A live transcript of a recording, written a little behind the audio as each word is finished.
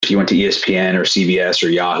if you went to ESPN or CBS or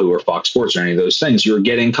Yahoo or Fox Sports or any of those things, you're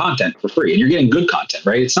getting content for free and you're getting good content,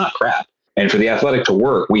 right? It's not crap. And for The Athletic to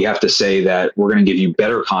work, we have to say that we're going to give you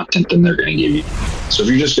better content than they're going to give you. So if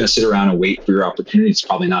you're just going to sit around and wait for your opportunity, it's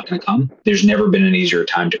probably not going to come. There's never been an easier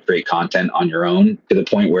time to create content on your own, to the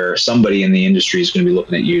point where somebody in the industry is going to be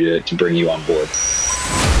looking at you to bring you on board.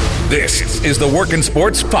 This is the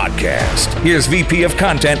WorkInSports podcast. Here's VP of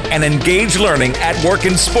Content and Engaged Learning at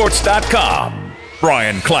WorkInSports.com,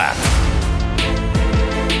 Brian Clapp.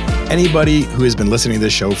 Anybody who has been listening to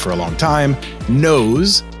this show for a long time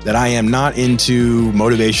knows that I am not into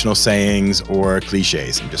motivational sayings or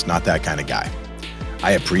cliches. I'm just not that kind of guy.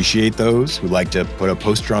 I appreciate those who like to put a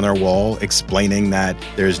poster on their wall explaining that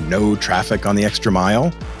there's no traffic on the extra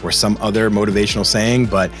mile or some other motivational saying,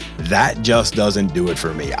 but that just doesn't do it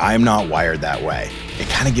for me. I'm not wired that way. It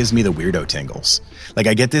kind of gives me the weirdo tingles. Like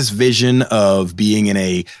I get this vision of being in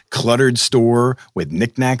a cluttered store with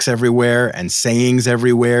knickknacks everywhere and sayings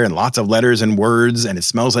everywhere and lots of letters and words, and it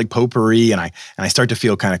smells like potpourri, and I start to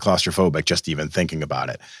feel kind of claustrophobic just even thinking about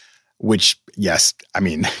it. Which, yes, I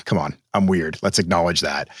mean, come on, I'm weird. Let's acknowledge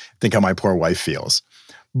that. Think how my poor wife feels.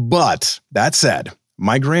 But that said,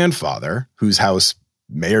 my grandfather, whose house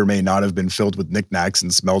may or may not have been filled with knickknacks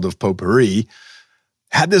and smelled of potpourri,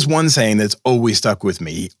 had this one saying that's always stuck with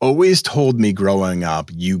me. He always told me growing up,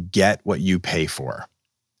 you get what you pay for.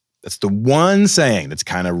 That's the one saying that's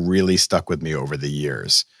kind of really stuck with me over the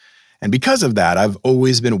years. And because of that, I've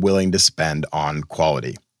always been willing to spend on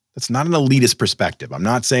quality. That's not an elitist perspective. I'm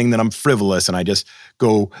not saying that I'm frivolous and I just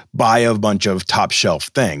go buy a bunch of top shelf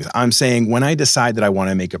things. I'm saying when I decide that I want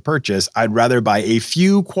to make a purchase, I'd rather buy a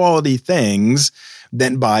few quality things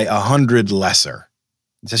than buy 100 lesser.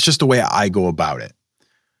 That's just the way I go about it.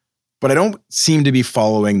 But I don't seem to be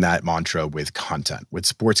following that mantra with content, with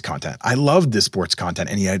sports content. I love this sports content,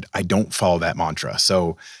 and yet I don't follow that mantra.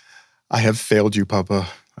 So I have failed you, Papa.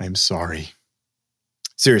 I am sorry.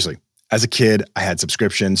 Seriously. As a kid, I had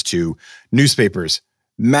subscriptions to newspapers,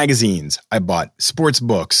 magazines. I bought sports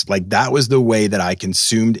books. Like that was the way that I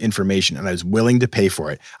consumed information, and I was willing to pay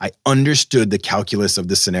for it. I understood the calculus of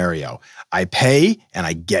the scenario. I pay and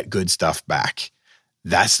I get good stuff back.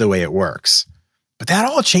 That's the way it works. But that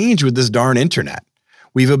all changed with this darn internet.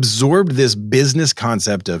 We've absorbed this business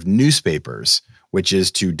concept of newspapers, which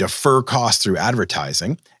is to defer costs through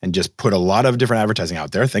advertising and just put a lot of different advertising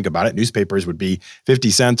out there. Think about it. Newspapers would be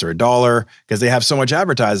 50 cents or $1 because they have so much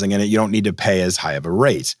advertising in it, you don't need to pay as high of a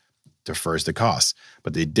rate. Defers the costs.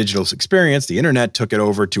 But the digital experience, the internet, took it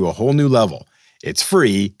over to a whole new level. It's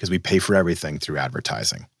free because we pay for everything through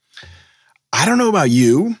advertising. I don't know about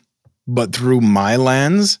you, but through my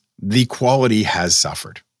lens, the quality has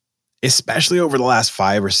suffered. Especially over the last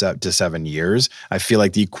 5 to 7 years, I feel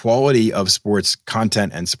like the quality of sports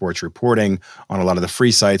content and sports reporting on a lot of the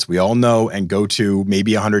free sites we all know and go to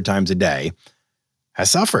maybe 100 times a day has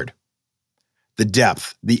suffered. The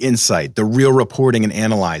depth, the insight, the real reporting and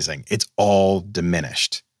analyzing, it's all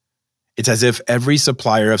diminished. It's as if every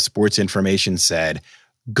supplier of sports information said,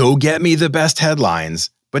 go get me the best headlines,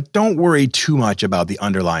 but don't worry too much about the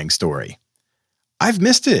underlying story. I've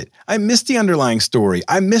missed it. I missed the underlying story.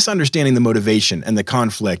 I miss understanding the motivation and the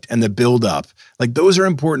conflict and the buildup. Like those are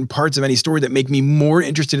important parts of any story that make me more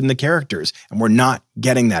interested in the characters, and we're not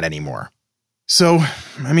getting that anymore. So,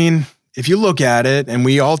 I mean, if you look at it and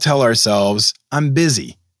we all tell ourselves, I'm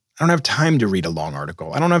busy. I don't have time to read a long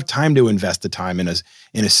article. I don't have time to invest the time in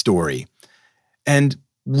a story. And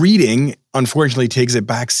reading, unfortunately, takes a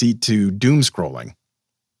backseat to doom scrolling.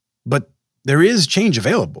 But there is change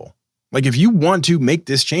available. Like if you want to make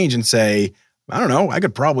this change and say, I don't know, I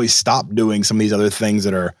could probably stop doing some of these other things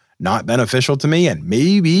that are not beneficial to me and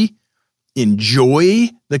maybe enjoy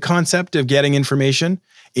the concept of getting information,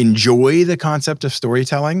 enjoy the concept of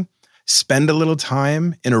storytelling, spend a little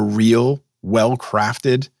time in a real,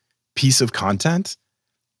 well-crafted piece of content,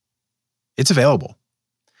 it's available.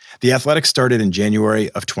 The Athletic started in January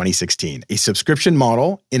of 2016, a subscription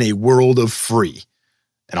model in a world of free.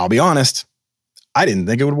 And I'll be honest, I didn't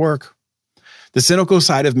think it would work. The cynical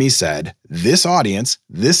side of me said, this audience,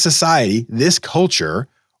 this society, this culture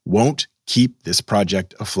won't keep this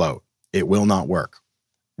project afloat. It will not work.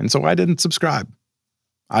 And so I didn't subscribe.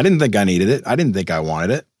 I didn't think I needed it. I didn't think I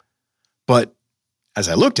wanted it. But as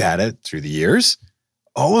I looked at it through the years,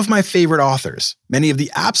 all of my favorite authors, many of the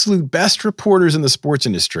absolute best reporters in the sports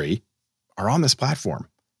industry are on this platform,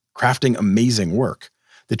 crafting amazing work.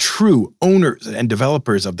 The true owners and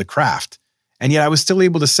developers of the craft. And yet I was still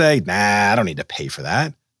able to say, nah, I don't need to pay for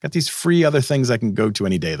that. Got these free other things I can go to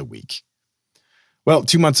any day of the week. Well,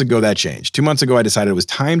 2 months ago, that changed. 2 months ago, I decided it was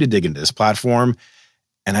time to dig into this platform,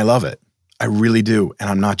 and I love it. I really do. And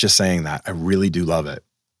I'm not just saying that. I really do love it.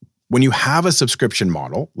 When you have a subscription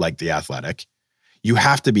model like The Athletic, you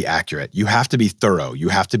have to be accurate. You have to be thorough. You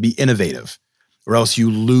have to be innovative, or else you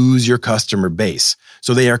lose your customer base.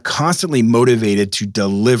 So they are constantly motivated to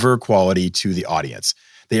deliver quality to the audience.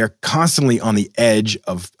 They are constantly on the edge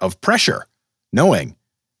of pressure, knowing,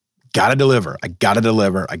 gotta deliver, I gotta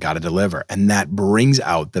deliver, I gotta deliver. And that brings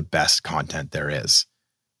out the best content there is.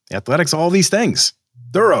 The Athletic's all these things: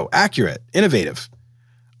 thorough, accurate, innovative.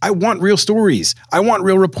 I want real stories. I want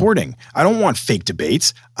real reporting. I don't want fake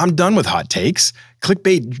debates. I'm done with hot takes.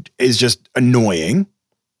 Clickbait is just annoying.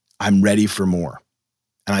 I'm ready for more.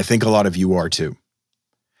 And I think a lot of you are too.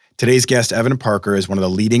 Today's guest, Evan Parker, is one of the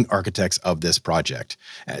leading architects of this project.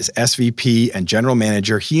 As SVP and general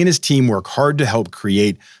manager, he and his team work hard to help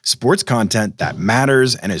create sports content that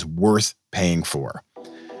matters and is worth paying for.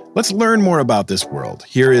 Let's learn more about this world.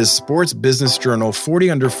 Here is Sports Business Journal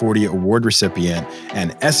 40 Under 40 award recipient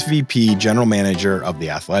and SVP general manager of The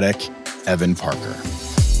Athletic, Evan Parker.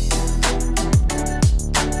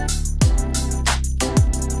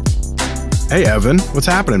 Hey, Evan, what's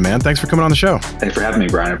happening, man? Thanks for coming on the show. Thanks for having me,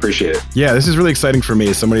 Brian. I appreciate it. Yeah, this is really exciting for me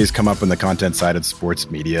as somebody who's come up in the content side of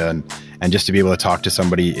sports media, and just to be able to talk to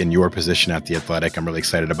somebody in your position at The Athletic, I'm really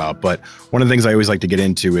excited about. But one of the things I always like to get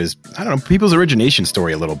into is, I don't know, people's origination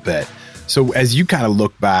story a little bit. So as you kind of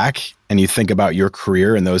look back and you think about your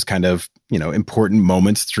career and those kind of, important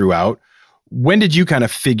moments throughout, when did you kind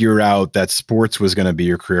of figure out that sports was going to be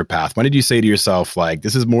your career path? When did you say to yourself, like,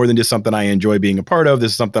 this is more than just something I enjoy being a part of.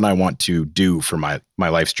 This is something I want to do for my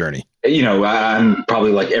life's journey? I'm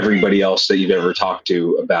probably like everybody else that you've ever talked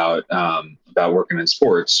to about working in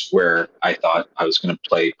sports, where I thought I was going to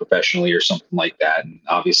play professionally or something like that. And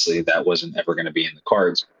obviously that wasn't ever going to be in the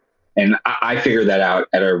cards. And I figured that out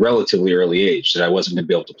at a relatively early age, that I wasn't going to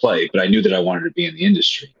be able to play, but I knew that I wanted to be in the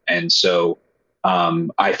industry. And so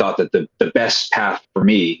I thought that the best path for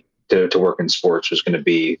me to work in sports was going to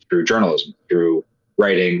be through journalism, through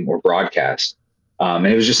writing or broadcast. And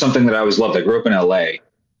it was just something that I always loved. I grew up in LA,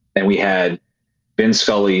 and we had Vin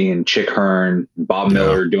Scully and Chick Hearn, Bob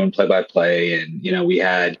Miller doing play-by-play. And, we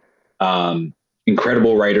had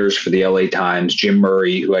incredible writers for the LA Times, Jim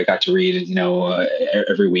Murray, who I got to read,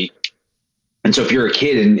 every week. And so if you're a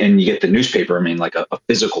kid and you get the newspaper, like a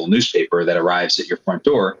physical newspaper that arrives at your front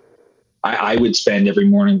door, I would spend every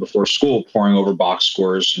morning before school poring over box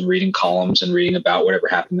scores and reading columns and reading about whatever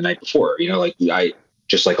happened the night before.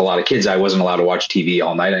 Just like a lot of kids, I wasn't allowed to watch TV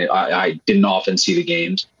all night. I didn't often see the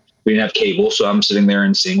games. We didn't have cable, so I'm sitting there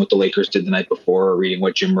and seeing what the Lakers did the night before, or reading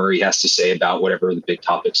what Jim Murray has to say about whatever the big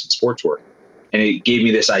topics in sports were. And it gave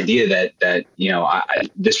me this idea that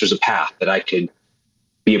this was a path that I could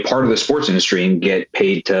be a part of the sports industry and get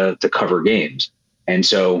paid to cover games. And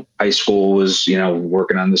so high school was,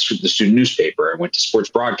 working on the student newspaper. I went to sports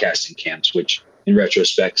broadcasting camps, which in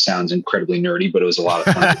retrospect sounds incredibly nerdy, but it was a lot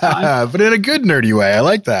of fun at the time. But in a good nerdy way. I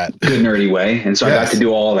like that. Good nerdy way. And so I got to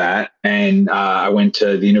do all of that. And I went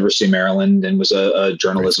to the University of Maryland and was a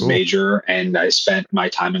journalism major. And I spent my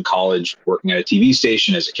time in college working at a TV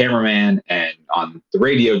station as a cameraman and on the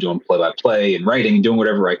radio doing play-by-play and writing and doing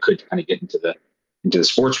whatever I could to kind of get into the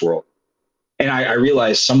sports world. And I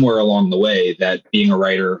realized somewhere along the way that being a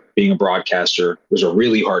writer, being a broadcaster was a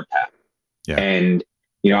really hard path. Yeah. And,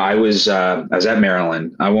 I was at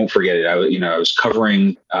Maryland. I won't forget it. I was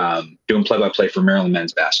covering, doing play-by-play for Maryland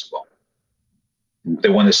men's basketball. They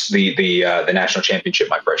won the national championship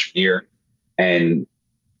my freshman year. And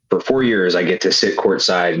for 4 years, I get to sit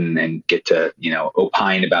courtside and get to,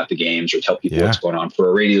 opine about the games or tell people what's going on for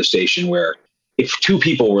a radio station where, if two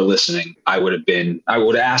people were listening, I would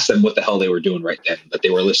have asked them what the hell they were doing right then, but they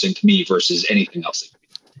were listening to me versus anything else they could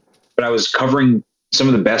be. But I was covering some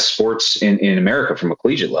of the best sports in America from a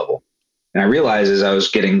collegiate level. And I realized as I was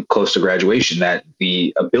getting close to graduation that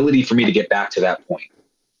the ability for me to get back to that point,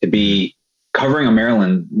 to be covering a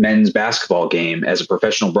Maryland men's basketball game as a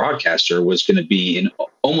professional broadcaster, was going to be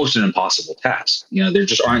almost an impossible task. There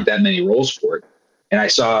just aren't that many roles for it. And I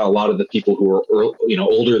saw a lot of the people who were,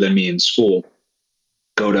 older than me in school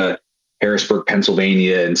go to Harrisburg,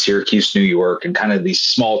 Pennsylvania and Syracuse, New York, and kind of these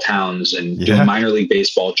small towns and doing minor league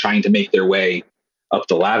baseball, trying to make their way up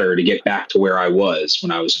the ladder to get back to where I was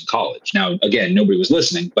when I was in college. Now, again, nobody was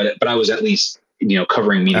listening, but I was at least,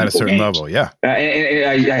 covering meaningful at a certain games. level. Yeah.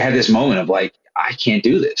 And I had this moment of like, I can't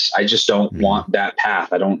do this. I just don't want that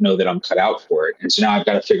path. I don't know that I'm cut out for it. And so now I've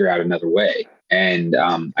got to figure out another way. And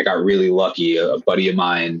I got really lucky. A buddy of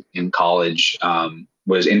mine in college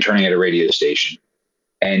was interning at a radio station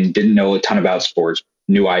and didn't know a ton about sports,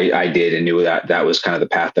 knew I did and knew that was kind of the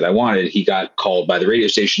path that I wanted. He got called by the radio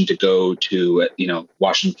station to go to,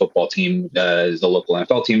 Washington football team, the local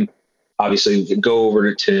NFL team. Obviously, go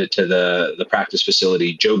over to the practice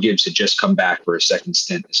facility. Joe Gibbs had just come back for a second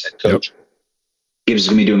stint as head coach. Yep. Gibbs is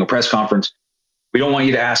going to be doing a press conference. We don't want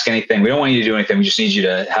you to ask anything. We don't want you to do anything. We just need you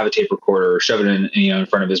to have a tape recorder or shove it in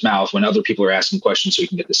front of his mouth when other people are asking questions so he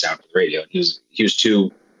can get the sound for the radio. He was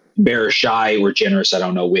too embarrassed, shy, or generous. I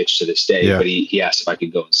don't know which to this day, but he asked if I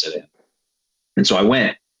could go and sit in. And so I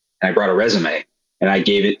went and I brought a resume and I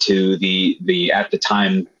gave it to the at the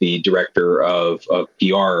time, the director of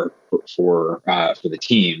PR for the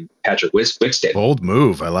team, Patrick Wickstead. Bold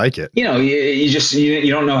move. I like it. You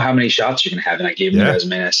don't know how many shots you're going to have. And I gave him the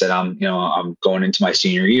resume and I said, I'm going into my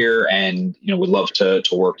senior year and, would love to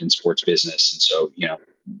work in sports business. And so,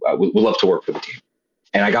 I would love to work for the team.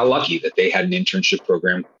 And I got lucky that they had an internship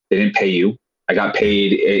program. They didn't pay you. I got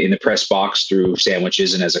paid in the press box through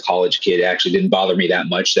sandwiches. And as a college kid, it actually didn't bother me that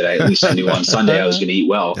much that at least I knew on Sunday I was going to eat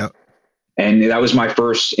well. Yep. And that was my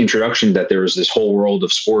first introduction that there was this whole world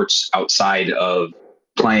of sports outside of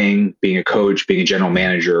playing, being a coach, being a general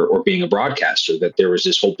manager, or being a broadcaster, that there was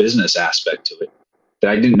this whole business aspect to it that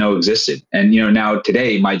I didn't know existed. And, now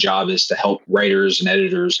today my job is to help writers and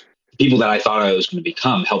editors, people that I thought I was going to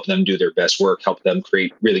become, help them do their best work, help them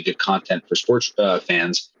create really good content for sports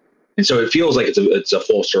fans. And so it feels like it's a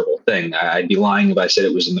full circle thing. I'd be lying if I said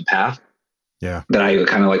it was in the path. Yeah. That I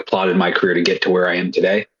kind of plotted my career to get to where I am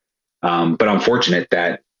today. But I'm fortunate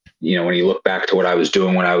that, when you look back to what I was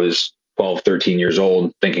doing when I was 12, 13 years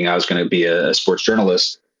old, thinking I was going to be a sports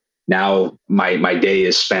journalist, now my day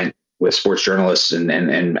is spent with sports journalists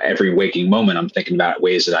and every waking moment, I'm thinking about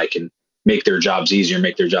ways that I can make their jobs easier,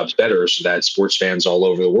 make their jobs better so that sports fans all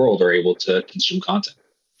over the world are able to consume content.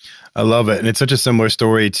 I love it. And it's such a similar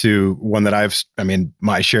story to one that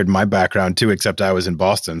I shared my background too, except I was in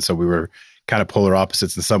Boston. So we were kind of polar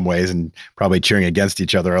opposites in some ways and probably cheering against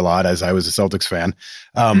each other a lot as I was a Celtics fan.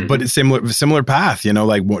 But it's similar path,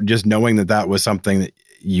 just knowing that was something that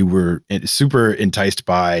you were super enticed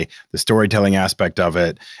by, the storytelling aspect of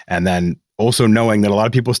it. And then also knowing that a lot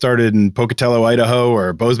of people started in Pocatello, Idaho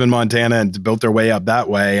or Bozeman, Montana and built their way up that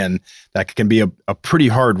way. And that can be a pretty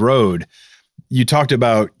hard road. You talked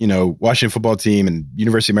about, Washington football team and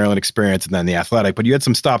University of Maryland experience and then the Athletic, but you had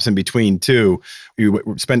some stops in between too. You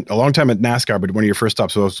spent a long time at NASCAR, but one of your first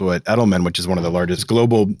stops was also at Edelman, which is one of the largest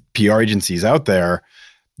global PR agencies out there.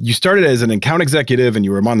 You started as an account executive and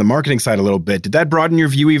you were on the marketing side a little bit. Did that broaden your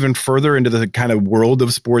view even further into the kind of world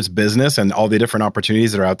of sports business and all the different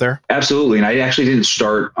opportunities that are out there? Absolutely. And I actually didn't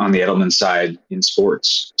start on the Edelman side in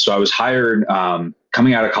sports. So I was hired,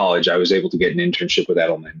 coming out of college, I was able to get an internship with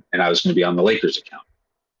Edelman and I was going to be on the Lakers account.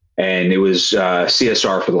 And it was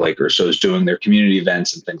CSR for the Lakers. So it was doing their community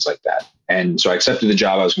events and things like that. And so I accepted the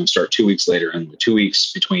job. I was going to start 2 weeks later. And the 2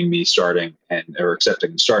 weeks between me accepting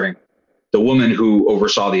and starting, the woman who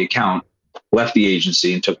oversaw the account left the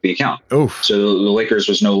agency and took the account. Oof. So the Lakers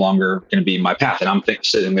was no longer going to be my path. And I'm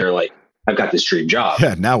sitting there like, I've got this dream job.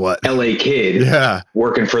 Yeah, now what? LA kid,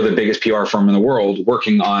 working for the biggest PR firm in the world,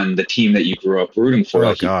 working on the team that you grew up rooting for.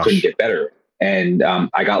 You couldn't get better. And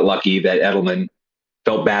I got lucky that Edelman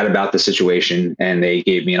felt bad about the situation and they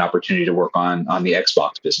gave me an opportunity to work on the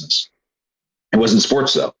Xbox business. It wasn't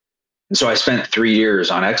sports though. And so I spent 3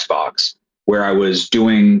 years on Xbox where I was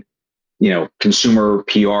doing consumer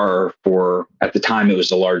PR for, at the time, it was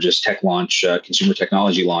the largest tech launch, consumer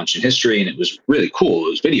technology launch in history. And it was really cool.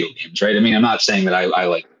 It was video games, right? I mean, I'm not saying that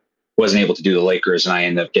I wasn't able to do the Lakers and I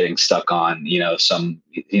ended up getting stuck on, some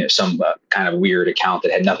kind of weird account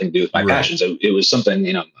that had nothing to do with my passions. It was something,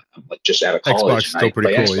 just out of college. Xbox still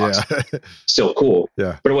pretty cool. Xbox. Yeah. Still cool.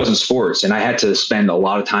 Yeah. But it wasn't sports. And I had to spend a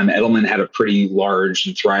lot of time. Edelman had a pretty large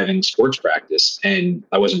and thriving sports practice and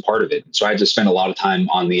I wasn't part of it. So I had to spend a lot of time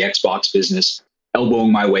on the Xbox business,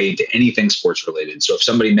 elbowing my way into anything sports related. So if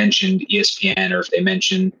somebody mentioned ESPN or if they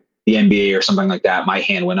mentioned the NBA or something like that, my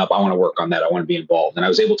hand went up. I want to work on that. I want to be involved. And I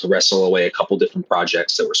was able to wrestle away a couple different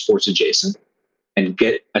projects that were sports adjacent and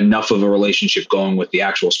get enough of a relationship going with the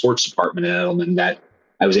actual sports department at Edelman that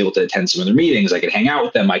I was able to attend some of their meetings. I could hang out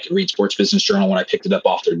with them. I could read Sports Business Journal when I picked it up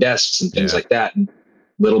off their desks and things like that. And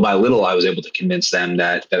little by little, I was able to convince them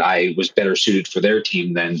that I was better suited for their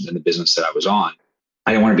team than the business that I was on.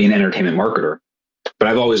 I didn't want to be an entertainment marketer, but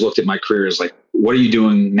I've always looked at my career as like, what are you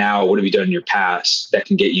doing now? What have you done in your past that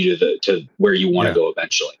can get you to where you want to go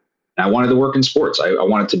eventually? And I wanted to work in sports. I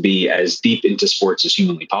wanted to be as deep into sports as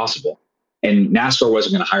humanly possible. And NASCAR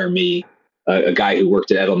wasn't going to hire me a guy who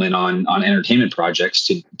worked at Edelman on entertainment projects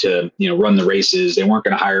to run the races. They weren't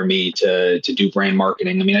going to hire me to do brand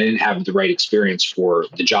marketing. I mean, I didn't have the right experience for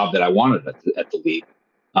the job that I wanted at the league,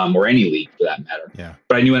 or any league for that matter. Yeah.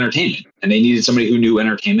 But I knew entertainment, and they needed somebody who knew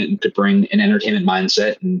entertainment and could bring an entertainment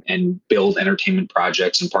mindset and build entertainment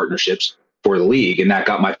projects and partnerships for the league. And that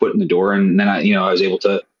got my foot in the door. And then I was able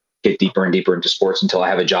to get deeper and deeper into sports until I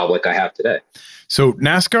have a job like I have today. So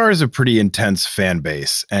NASCAR is a pretty intense fan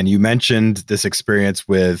base. And you mentioned this experience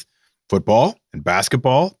with football and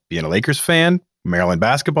basketball, being a Lakers fan, Maryland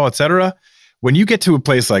basketball, et cetera. When you get to a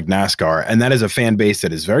place like NASCAR, and that is a fan base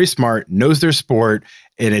that is very smart, knows their sport,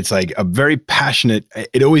 and it's like a very passionate,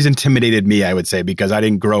 it always intimidated me, I would say, because I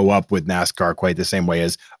didn't grow up with NASCAR quite the same way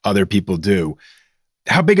as other people do.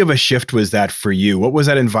 How big of a shift was that for you? What was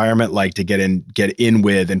that environment like to get in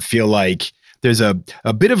with and feel like there's a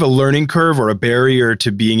bit of a learning curve or a barrier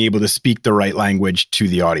to being able to speak the right language to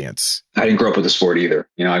the audience? I didn't grow up with the sport either.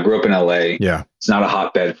 I grew up in LA. Yeah. It's not a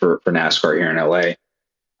hotbed for NASCAR here in LA.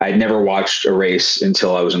 I'd never watched a race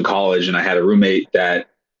until I was in college, and I had a roommate that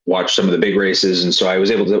watched some of the big races. And so I was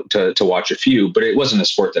able to watch a few, but it wasn't a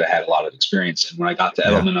sport that I had a lot of experience in. When I got to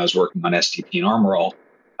Edelman, I was working on SVP and Armor All.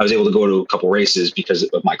 I was able to go to a couple races because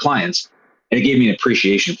of my clients. And it gave me an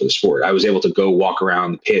appreciation for the sport. I was able to go walk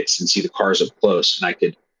around the pits and see the cars up close, and I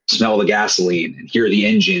could smell the gasoline and hear the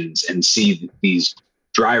engines and see these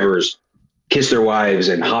drivers kiss their wives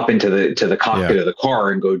and hop into the cockpit of the car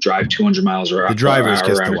and go drive 200 miles or the drivers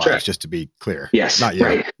kiss around their wives, just to be clear. Yes, not you.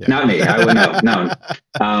 Right. Yeah. Not me. I would know.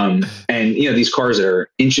 No. And these cars that are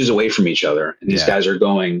inches away from each other, and these guys are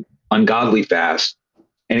going ungodly fast.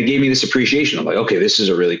 And it gave me this appreciation of like, okay, this is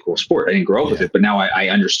a really cool sport. I didn't grow up with it, but now I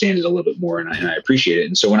understand it a little bit more, and I appreciate it.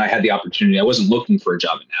 And so when I had the opportunity, I wasn't looking for a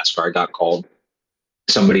job in NASCAR. I got called.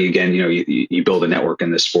 Somebody, again, you build a network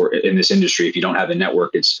in this sport, in this industry. If you don't have a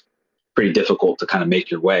network, it's pretty difficult to kind of make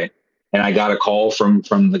your way. And I got a call from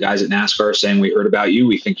the guys at NASCAR saying, we heard about you.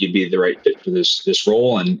 We think you'd be the right fit for this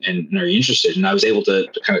role, and are you interested? And I was able to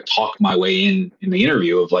kind of talk my way in the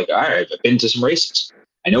interview of like, all right, I've been to some races.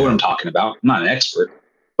 I know what I'm talking about. I'm not an expert.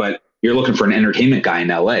 But you're looking for an entertainment guy in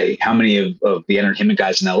LA. How many of the entertainment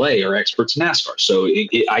guys in LA are experts in NASCAR? So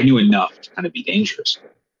I knew enough to kind of be dangerous.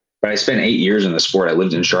 But I spent 8 years in the sport. I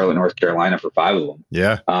lived in Charlotte, North Carolina for 5 of them.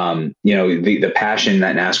 Yeah. The passion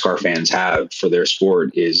that NASCAR fans have for their sport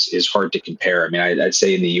is hard to compare. I mean, I'd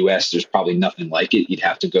say in the US, there's probably nothing like it. You'd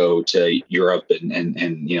have to go to Europe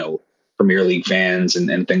and Premier League fans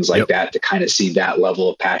and things like that to kind of see that level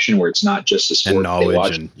of passion where it's not just a sport and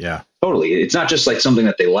knowledge they watch. Totally. It's not just like something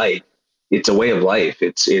that they like. It's a way of life.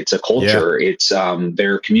 It's a culture. It's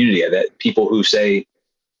their community, that people who say,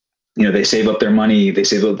 they save up their money, they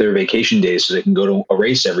save up their vacation days so they can go to a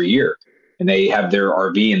race every year, and they have their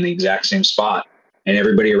RV in the exact same spot. And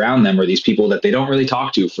everybody around them are these people that they don't really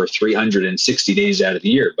talk to for 360 days out of the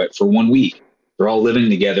year, but for 1 week, they're all living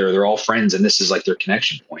together. They're all friends. And this is like their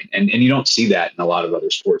connection point. And you don't see that in a lot of other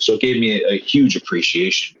sports. So it gave me a huge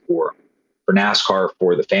appreciation for NASCAR,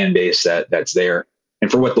 for the fan base that's there,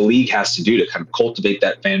 and for what the league has to do to kind of cultivate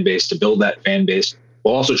that fan base, to build that fan base,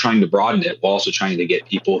 while also trying to broaden it, while also trying to get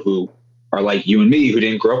people who are like you and me, who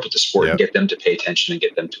didn't grow up with the sport, and get them to pay attention and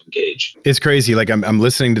get them to engage. It's crazy. Like I'm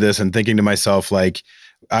listening to this and thinking to myself, like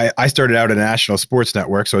I started out at a national sports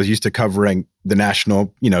network. So I was used to covering the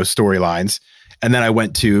national, storylines. And then I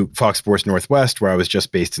went to Fox Sports Northwest, where I was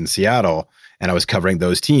just based in Seattle, and I was covering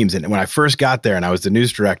those teams. And when I first got there and I was the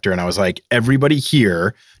news director, and I was like, everybody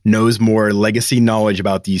here knows more legacy knowledge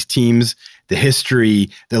about these teams, the history,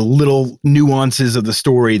 the little nuances of the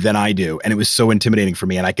story than I do. And it was so intimidating for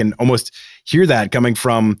me. And I can almost hear that coming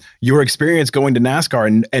from your experience going to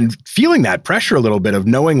NASCAR and feeling that pressure a little bit of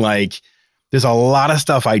knowing like there's a lot of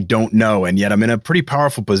stuff I don't know. And yet I'm in a pretty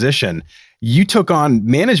powerful position. You took on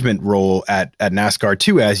management role at NASCAR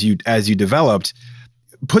too, as you developed.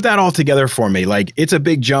 Put that all together for me. Like, it's a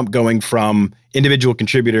big jump going from individual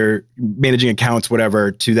contributor, managing accounts,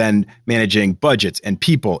 whatever, to then managing budgets and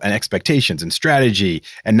people and expectations and strategy.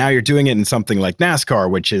 And now you're doing it in something like NASCAR,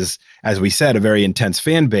 which is, as we said, a very intense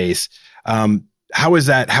fan base. How was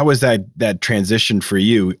that transition for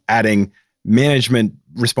you, adding management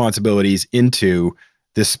responsibilities into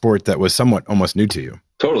this sport that was somewhat almost new to you?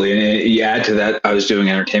 Totally. And you add to that, I was doing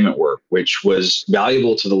entertainment work, which was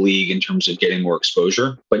valuable to the league in terms of getting more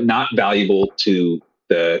exposure, but not valuable to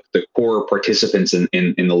the core participants in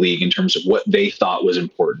the league in terms of what they thought was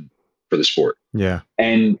important for the sport. Yeah.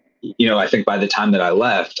 And, I think by the time that I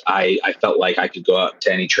left, I felt like I could go out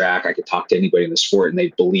to any track, I could talk to anybody in the sport, and they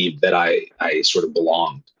believed that I sort of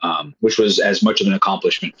belonged, which was as much of an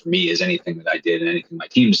accomplishment for me as anything that I did and anything my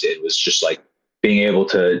teams did. Was just like, being able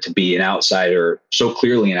to be an outsider, so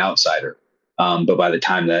clearly an outsider. But by the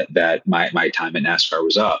time that my time at NASCAR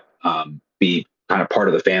was up, be kind of part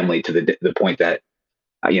of the family to the point that,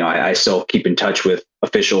 I still keep in touch with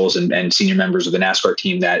officials and senior members of the NASCAR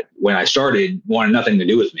team that when I started wanted nothing to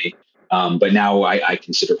do with me. But now I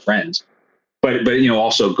consider friends. But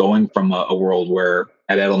also going from a world where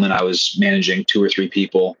at Edelman, I was managing 2 or 3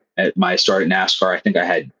 people. At my start at NASCAR, I think I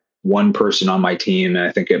had 1 person on my team. And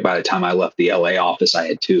I think by the time I left the LA office, I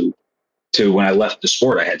had 2. To when I left the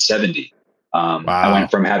sport, I had 70. Wow. I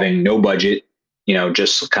went from having no budget,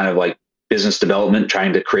 just kind of like business development,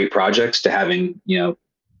 trying to create projects, to having,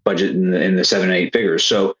 budget in the 7 or 8 figures.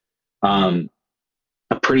 So,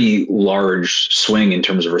 a pretty large swing in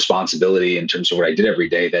terms of responsibility, in terms of what I did every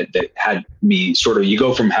day that had me sort of, you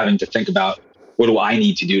go from having to think about what do I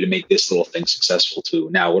need to do to make this little thing successful to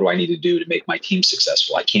now, what do I need to do to make my team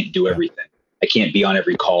successful? I can't do everything. I can't be on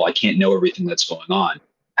every call. I can't know everything that's going on.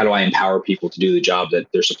 How do I empower people to do the job that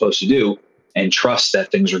they're supposed to do and trust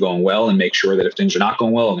that things are going well, and make sure that if things are not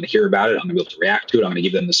going well, I'm going to hear about it. I'm going to be able to react to it. I'm going to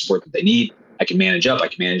give them the support that they need. I can manage up, I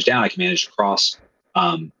can manage down, I can manage across.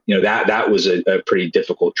 That was a pretty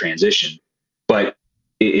difficult transition, but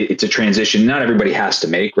it's a transition not everybody has to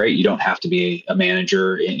make, right? You don't have to be a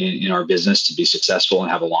manager in our business to be successful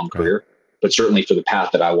and have a long career, but certainly for the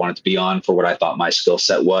path that I wanted to be on, for what I thought my skill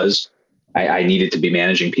set was, I needed to be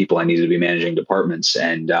managing people. I needed to be managing departments.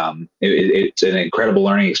 And it's an incredible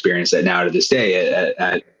learning experience that now to this day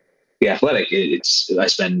at The Athletic, I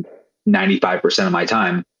spend 95% of my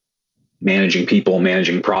time managing people,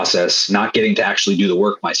 managing process, not getting to actually do the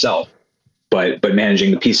work myself, but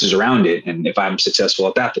managing the pieces around it. And if I'm successful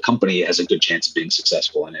at that, the company has a good chance of being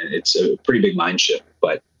successful. And it's a pretty big mind shift.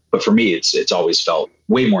 But for me, it's always felt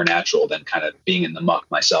way more natural than kind of being in the muck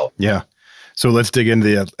myself. Yeah. So let's dig into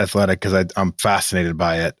The Athletic, because I'm fascinated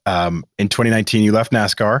by it. In 2019, you left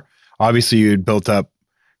NASCAR. Obviously, you'd built up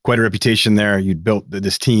quite a reputation there. You'd built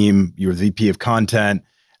this team. You were VP of content.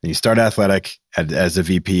 And you started Athletic as a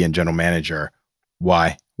VP and general manager.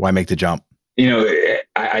 Why? Why make the jump?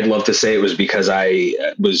 I'd love to say it was because I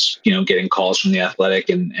was, getting calls from The Athletic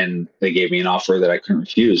and they gave me an offer that I couldn't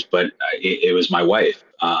refuse. But it was my wife.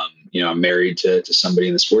 I'm married to somebody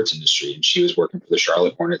in the sports industry, and she was working for the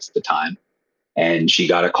Charlotte Hornets at the time. And she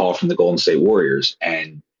got a call from the Golden State Warriors,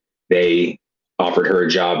 and they offered her a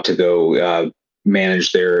job to go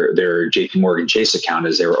manage their JP Morgan Chase account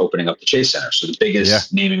as they were opening up the Chase Center. So the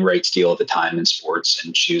biggest naming rights deal at the time in sports.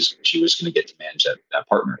 And she was going to get to manage that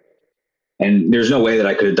partner. And there's no way that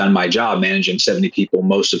I could have done my job managing 70 people,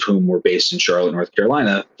 most of whom were based in Charlotte, North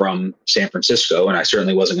Carolina, from San Francisco. And I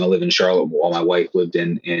certainly wasn't going to live in Charlotte while my wife lived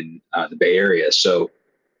in the Bay Area. So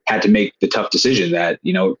had to make the tough decision that,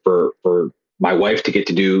 for my wife to get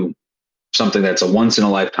to do something that's a once in a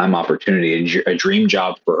lifetime opportunity and a dream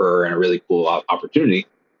job for her and a really cool opportunity.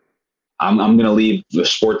 I'm going to leave the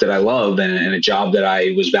sport that I love and a job that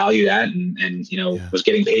I was valued at and was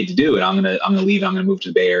getting paid to do. And I'm going to leave. I'm going to move to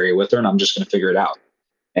the Bay Area with her, and I'm just going to figure it out.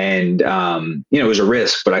 And, it was a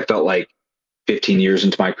risk, but I felt like 15 years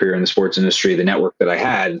into my career in the sports industry, the network that I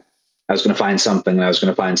had, I was going to find something, and I was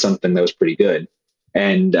going to find something that was pretty good.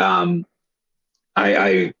 And,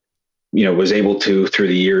 I was able to, through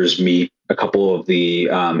the years, meet a couple of the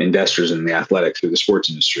investors in The Athletic through the sports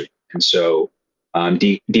industry. And so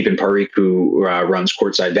Deepan Parikh, who runs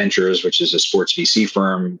Courtside Ventures, which is a sports VC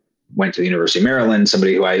firm, went to the University of Maryland,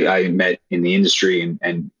 somebody who I met in the industry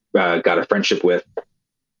and got a friendship with.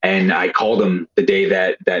 And I called him the day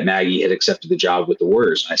that Maggie had accepted the job with the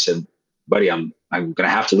Warriors. And I said, buddy, I'm going to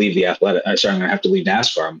have to leave The Athletic. I'm going to have to leave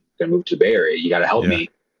NASCAR. I'm going to move to the Bay Area. You got to help me.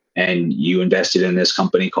 And you invested in this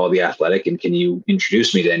company called The Athletic. And can you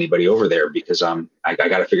introduce me to anybody over there? Because I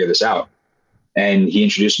got to figure this out. And he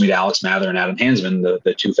introduced me to Alex Mather and Adam Hansman,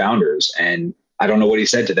 the 2 founders. And I don't know what he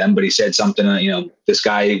said to them, but he said something, this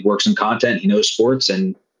guy works in content, he knows sports.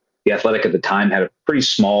 And The Athletic at the time had a pretty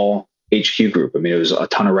small HQ group. I mean, it was a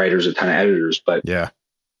ton of writers, a ton of editors, but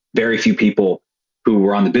very few people who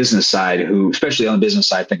were on the business side, who, especially on the business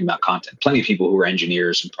side, thinking about content. Plenty of people who were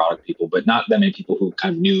engineers and product people, but not that many people who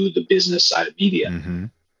kind of knew the business side of media. Mm-hmm.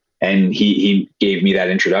 And he gave me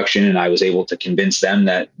that introduction, and I was able to convince them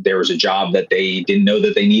that there was a job that they didn't know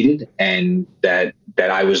that they needed, and that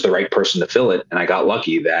I was the right person to fill it. And I got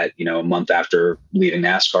lucky that, a month after leaving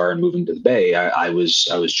NASCAR and moving to the Bay, I was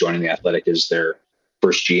joining The Athletic as their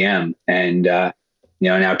first GM. And,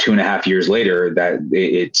 now 2.5 years later,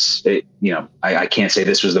 I can't say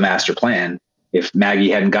this was the master plan. If Maggie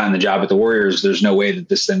hadn't gotten the job at the Warriors, there's no way that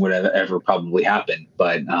this thing would have ever probably happened.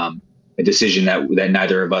 But a decision that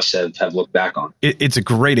neither of us have looked back on. It's a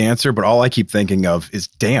great answer, but all I keep thinking of is,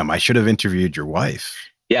 damn, I should have interviewed your wife.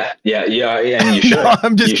 Yeah. And you should. No,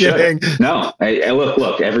 I'm just kidding. No,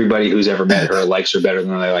 look, everybody who's ever met her likes her better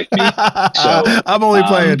than they like me. So I'm only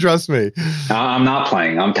playing, trust me. I'm not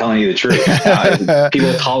playing. I'm telling you the truth.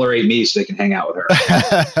 People tolerate me so they can hang out with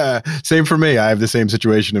her. Same for me. I have the same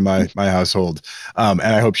situation in my household. And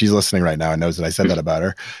I hope she's listening right now and knows that I said that about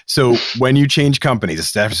her. So when you change companies,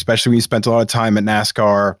 especially when you spent a lot of time at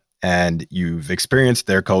NASCAR and you've experienced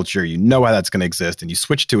their culture, you know how that's going to exist, and you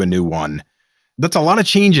switch to a new one, that's a lot of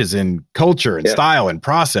changes in culture and style and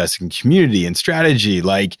process and community and strategy.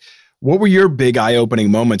 Like, what were your big eye-opening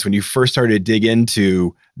moments when you first started to dig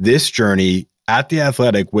into this journey at The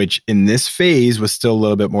Athletic, which in this phase was still a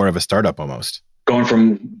little bit more of a startup almost? Going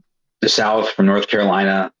from the South, from North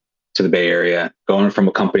Carolina to the Bay Area, going from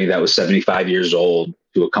a company that was 75 years old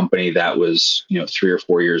to a company that was, 3 or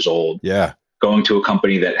 4 years old. Yeah. Going to a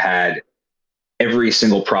company that had every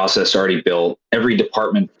single process already built, every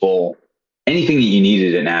department full. Anything that you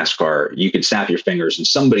needed in NASCAR, you could snap your fingers and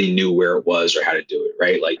somebody knew where it was or how to do it,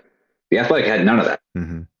 right? Like, The Athletic had none of that.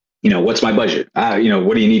 Mm-hmm. What's my budget?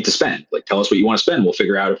 What do you need to spend? Like, tell us what you want to spend. We'll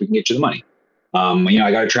figure out if we can get you the money.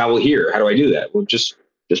 I got to travel here. How do I do that? Well, just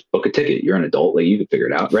book a ticket. You're an adult. Like, you can figure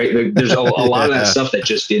it out, right? There's a lot of that stuff that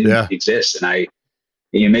just didn't exist. And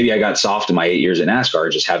maybe I got soft in my 8 years in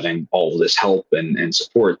NASCAR, just having all of this help and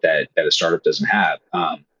support that a startup doesn't have.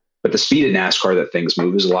 But the speed of NASCAR that things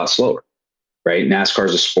move is a lot slower. Right. NASCAR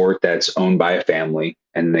is a sport that's owned by a family,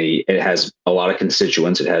 and it has a lot of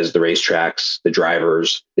constituents. It has the racetracks, the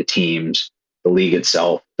drivers, the teams, the league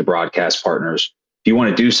itself, the broadcast partners. If you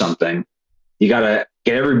want to do something, you got to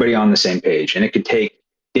get everybody on the same page. And it could take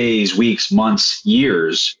days, weeks, months,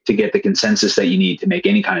 years to get the consensus that you need to make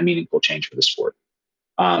any kind of meaningful change for the sport.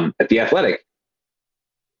 At The Athletic,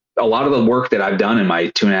 a lot of the work that I've done in my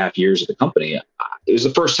 2.5 years at the company, it was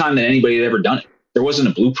the first time that anybody had ever done it. There wasn't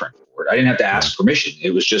a blueprint. I didn't have to ask permission. It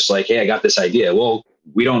was just like, hey, I got this idea. Well,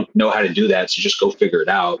 we don't know how to do that, so just go figure it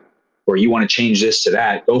out. Or you want to change this to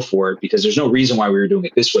that, go for it, because there's no reason why we were doing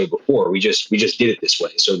it this way before. We just did it this way.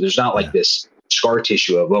 So there's not like this scar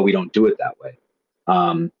tissue of, well, we don't do it that way.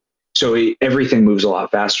 Everything moves a lot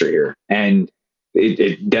faster here. And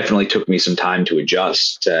it definitely took me some time to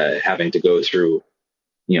adjust to having to go through,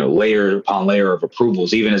 layer upon layer of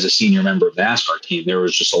approvals. Even as a senior member of the NASCAR team, there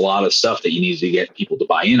was just a lot of stuff that you needed to get people to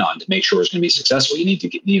buy in on to make sure it's going to be successful. You need to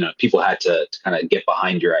get, people had to kind of get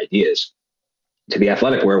behind your ideas. To The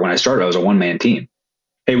Athletic, where when I started, I was a one-man team.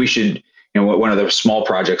 Hey, we should, one of the small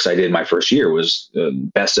projects I did my first year was the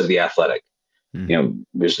Best of The Athletic.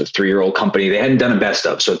 There's a 3-year-old company. They hadn't done a best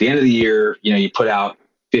of. So at the end of the year, you put out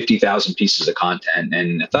 50,000 pieces of content,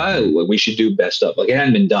 and I thought we should do best of. Like, it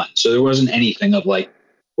hadn't been done. So there wasn't anything of like,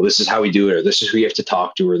 well, this is how we do it, or this is who you have to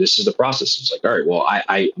talk to, or this is the process. It's like, all right, well,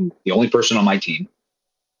 I'm the only person on my team.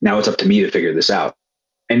 Now it's up to me to figure this out.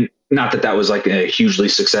 And not that was like a hugely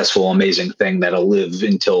successful, amazing thing that'll live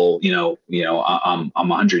until, I'm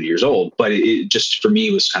 100 years old. But it just, for me,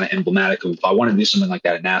 was kind of emblematic of, if I want to do something like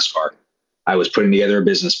that at NASCAR, I was putting together a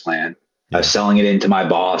business plan. I was selling it into my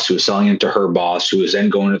boss, who was selling it to her boss, who was then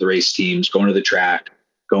going to the race teams, going to the track,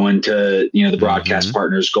 going to, the broadcast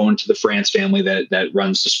partners, going to the France family that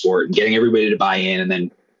runs the sport, and getting everybody to buy in, and then,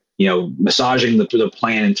 massaging the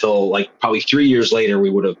plan until like probably 3 years later, we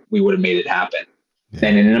would have made it happen. Yeah.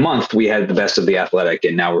 And in a month we had the Best of The Athletic,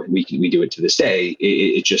 and now we do it to this day.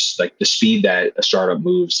 It just, like, the speed that a startup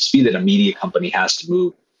moves, the speed that a media company has to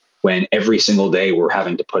move, when every single day we're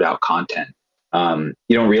having to put out content.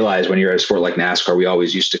 You don't realize when you're at a sport like NASCAR, we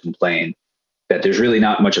always used to complain that there's really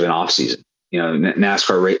not much of an off season.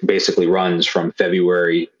 NASCAR basically runs from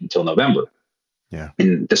February until November. Yeah.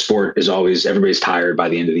 And the sport is always, everybody's tired by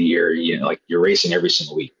the end of the year. Like, you're racing every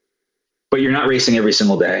single week, but you're not racing every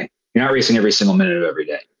single day. You're not racing every single minute of every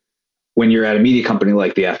day. When you're at a media company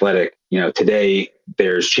like The Athletic, today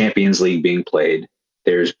there's Champions League being played.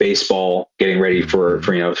 There's baseball getting ready for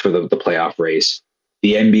the playoff race.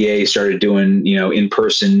 The NBA started doing,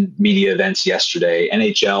 in-person media events yesterday.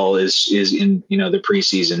 NHL is in, the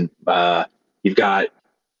preseason. You've got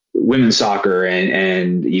women's soccer,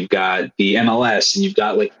 and you've got the MLS, and you've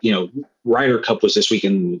got, like, Ryder Cup was this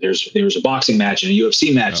weekend. There was a boxing match and a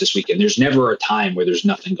UFC match this weekend. There's never a time where there's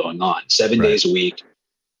nothing going on. 7 days a week,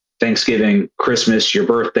 Thanksgiving, Christmas, your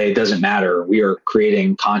birthday, doesn't matter. We are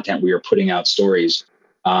creating content. We are putting out stories.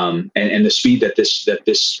 And the speed that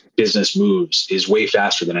this business moves is way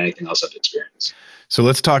faster than anything else I've experienced. So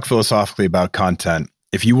let's talk philosophically about content.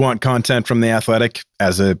 If you want content from The Athletic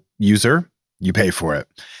as a user, you pay for it.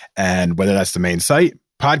 And whether that's the main site,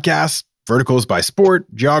 podcasts, verticals by sport,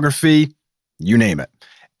 geography, you name it.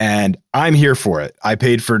 And I'm here for it. I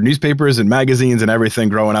paid for newspapers and magazines and everything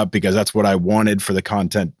growing up because that's what I wanted for the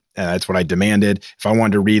content. That's what I demanded. If I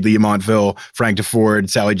wanted to read Lee Montville, Frank DeFord,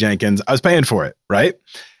 Sally Jenkins, I was paying for it, right?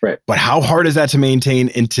 Right. But how hard is that to maintain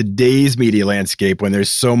in today's media landscape when there's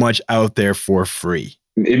so much out there for free?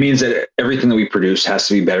 It means that everything that we produce has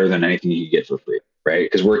to be better than anything you can get for free, right?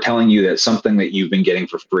 Because we're telling you that something that you've been getting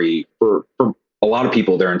for free for a lot of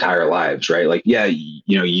people their entire lives, right? Like, yeah, you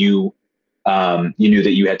knew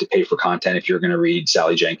that you had to pay for content if you're going to read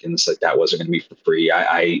Sally Jenkins, like that wasn't going to be for free.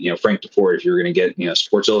 Frank DeFord, if you're going to get,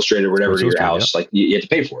 Sports Illustrated or whatever to your house, like you had to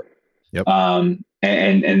pay for it. Yep.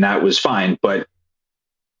 And that was fine. But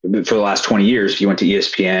for the last 20 years, if you went to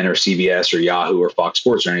ESPN or CBS or Yahoo or Fox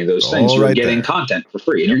Sports or any of those things, you're getting content for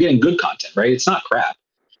free, and you're getting good content, right? It's not crap.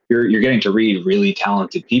 You're getting to read really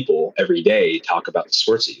talented people every day talk about the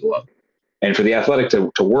sports that you love. And for the Athletic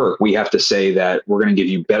to work, we have to say that we're going to give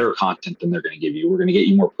you better content than they're going to give you. We're going to get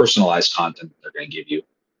you more personalized content than they're going to give you.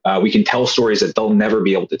 We can tell stories that they'll never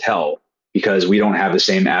be able to tell because we don't have the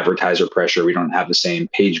same advertiser pressure. We don't have the same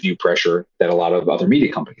page view pressure that a lot of other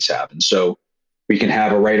media companies have. And so we can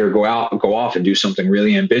have a writer go off and do something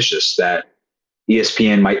really ambitious that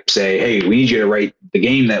ESPN might say, hey, we need you to write the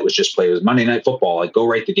game that was just played. It was Monday Night Football. Like, go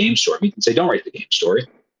write the game story. We can say, don't write the game story,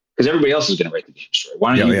 because everybody else is going to write the game story.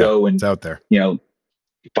 Why don't you go and, it's out there,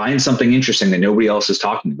 find something interesting that nobody else is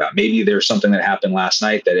talking about? Maybe there's something that happened last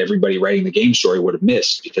night that everybody writing the game story would have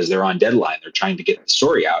missed because they're on deadline. They're trying to get the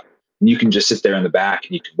story out. And you can just sit there in the back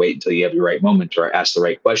and you can wait until you have your right moment to ask the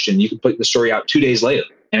right question. You can put the story out 2 days later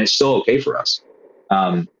and it's still okay for us.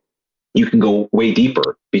 You can go way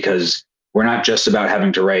deeper because we're not just about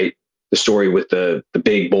having to write the story with the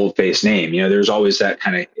big bold-faced name. There's always that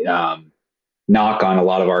kind of knock on a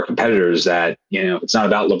lot of our competitors that, it's not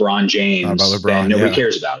about LeBron James, then nobody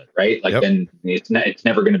cares about it, right? Like, then it's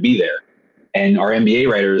never going to be there. And our NBA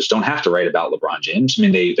writers don't have to write about LeBron James. I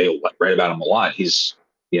mean, they write about him a lot. He's,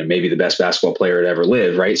 maybe the best basketball player to ever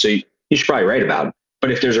live, right? So you should probably write about him.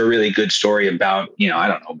 But if there's a really good story about, I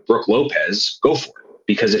don't know, Brooke Lopez, go for it.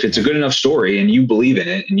 Because if it's a good enough story and you believe in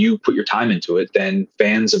it and you put your time into it, then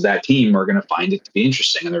fans of that team are going to find it to be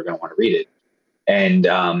interesting and they're going to want to read it. And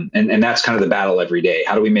that's kind of the battle every day.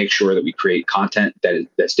 How do we make sure that we create content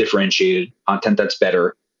that's differentiated, content that's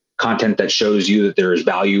better, content that shows you that there is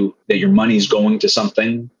value, that your money's going to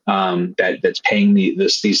something that's paying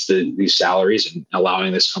these salaries and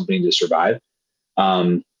allowing this company to survive.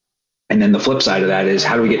 And then the flip side of that is,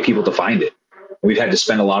 how do we get people to find it? We've had to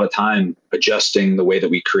spend a lot of time adjusting the way that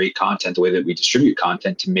we create content, the way that we distribute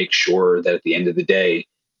content, to make sure that at the end of the day,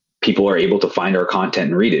 people are able to find our content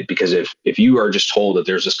and read it. Because if you are just told that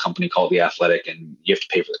there's this company called The Athletic and you have to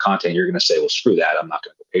pay for the content, you're going to say, well, screw that, I'm not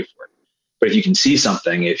going to pay for it. But if you can see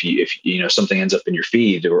something, if something ends up in your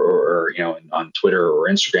feed or on Twitter or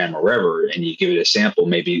Instagram or wherever, and you give it a sample,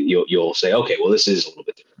 maybe you'll say, okay, well, this is a little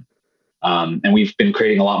bit different. And we've been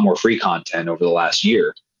creating a lot more free content over the last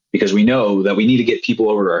year, because we know that we need to get people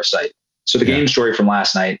over to our site. So the game story from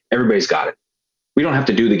last night, everybody's got it. We don't have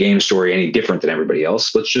to do the game story any different than everybody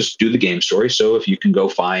else. Let's just do the game story. So if you can go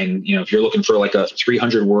find, if you're looking for like a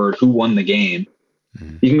 300-word who won the game,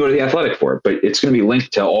 you can go to The Athletic for it. But it's going to be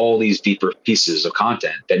linked to all these deeper pieces of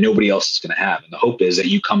content that nobody else is going to have. And the hope is that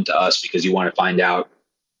you come to us because you want to find out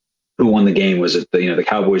who won the game. Was it the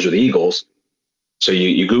Cowboys or the Eagles? So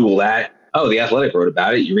you Google that. Oh, The Athletic wrote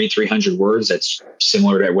about it. You read 300 words that's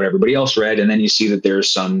similar to what everybody else read. And then you see that there's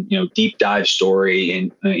some, deep dive story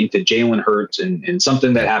into Jalen Hurts and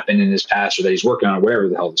something that happened in his past or that he's working on, whatever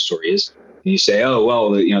the hell the story is. And you say, oh,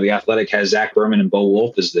 well, The Athletic has Zach Berman and Bo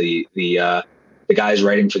Wolf as the guys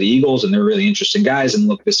writing for the Eagles, and they're really interesting guys. And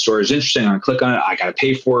look, this story is interesting. I'm going to click on it. I got to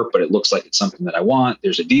pay for it, but it looks like it's something that I want.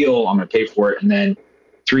 There's a deal. I'm going to pay for it. And then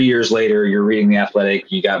 3 years later, you're reading The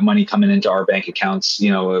Athletic, you got money coming into our bank accounts,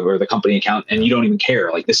 or the company account, and you don't even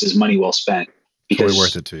care. Like, this is money well spent. Because totally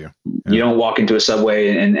worth it to you. You don't walk into a Subway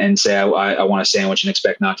and say, I want a sandwich and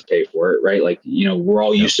expect not to pay for it, right? Like, we're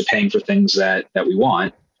all used to paying for things that we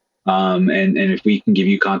want. And if we can give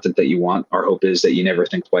you content that you want, our hope is that you never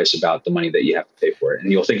think twice about the money that you have to pay for it.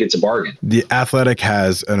 And you'll think it's a bargain. The Athletic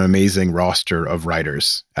has an amazing roster of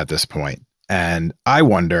writers at this point. And I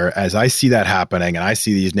wonder, as I see that happening and I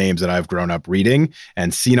see these names that I've grown up reading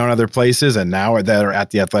and seen on other places and now that are at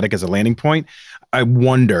The Athletic as a landing point, I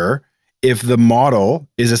wonder if the model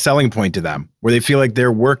is a selling point to them where they feel like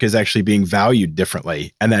their work is actually being valued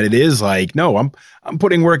differently, and that it is like, no, I'm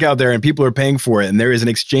putting work out there and people are paying for it and there is an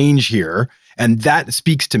exchange here. And that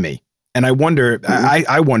speaks to me. And I wonder,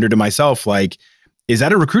 I wonder to myself, like, is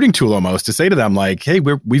that a recruiting tool almost to say to them like, hey,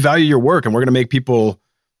 we value your work and we're going to make people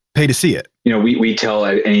pay to see it. We tell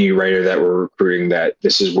any writer that we're recruiting that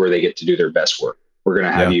this is where they get to do their best work. We're going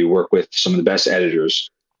to have you work with some of the best editors.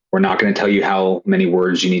 We're not going to tell you how many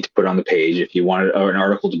words you need to put on the page. If you want an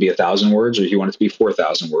article to be 1,000 words, or if you want it to be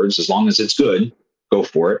 4,000 words, as long as it's good, go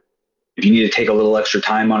for it. If you need to take a little extra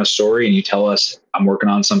time on a story and you tell us, I'm working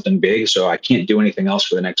on something big, so I can't do anything else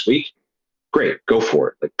for the next week, great, go for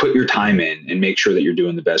it. Like, put your time in and make sure that you're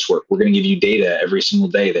doing the best work. We're going to give you data every single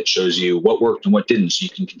day that shows you what worked and what didn't, so you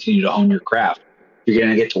can continue to hone your craft. You're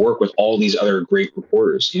going to get to work with all these other great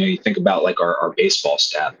reporters. You think about like our baseball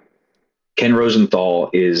staff. Ken Rosenthal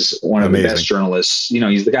is one of the best journalists.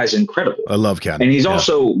 He's the guy's incredible. I love Ken. And he's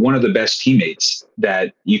also one of the best teammates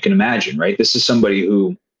that you can imagine, right? This is somebody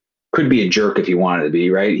who could be a jerk if he wanted to be,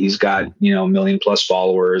 right? He's got, 1 million plus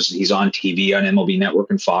followers. He's on TV on MLB Network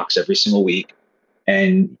and Fox every single week.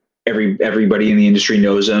 And everybody in the industry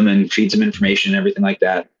knows him and feeds him information and everything like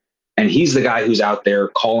that. And he's the guy who's out there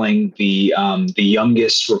calling the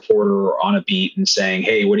youngest reporter on a beat and saying,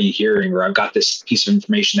 hey, what are you hearing? Or I've got this piece of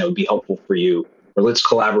information that would be helpful for you. Or let's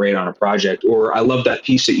collaborate on a project. Or I love that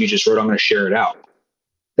piece that you just wrote. I'm going to share it out.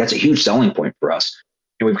 That's a huge selling point for us.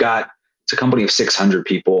 And it's a company of 600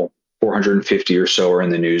 people, 450 or so are in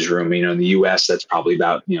the newsroom. In the US, that's probably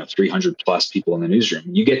about, 300 plus people in the newsroom.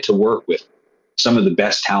 You get to work with some of the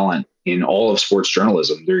best talent in all of sports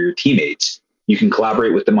journalism. They're your teammates. You can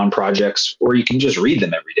collaborate with them on projects, or you can just read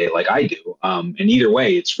them every day like I do. And either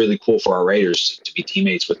way, it's really cool for our writers to be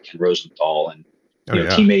teammates with Ken Rosenthal and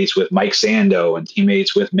teammates with Mike Sando and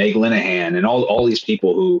teammates with Meg Linehan and all these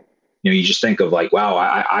people who, you just think of like, wow,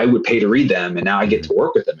 I would pay to read them. And now I get to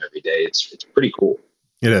work with them every day. It's pretty cool.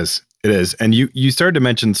 It is. It is. And you started to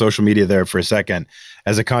mention social media there for a second.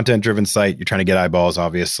 As a content-driven site, you're trying to get eyeballs,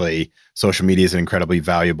 obviously. Social media is an incredibly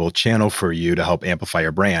valuable channel for you to help amplify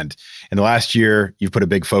your brand. In the last year, you've put a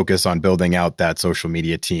big focus on building out that social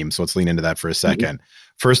media team. So let's lean into that for a second.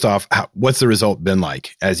 Mm-hmm. First off, what's the result been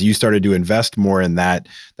like? As you started to invest more in that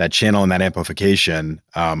channel and that amplification,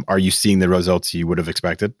 are you seeing the results you would have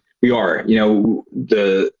expected? We are.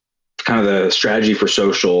 The kind of the strategy for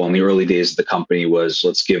social in the early days of the company was,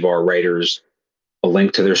 let's give our writers a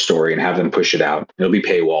link to their story and have them push it out. It'll be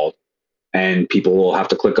paywalled and people will have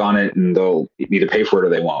to click on it and they'll either pay for it or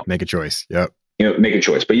they won't. Make a choice. Yep. Make a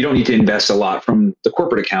choice, but you don't need to invest a lot from the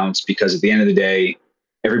corporate accounts because at the end of the day,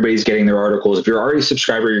 everybody's getting their articles. If you're already a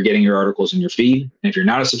subscriber, you're getting your articles in your feed. And if you're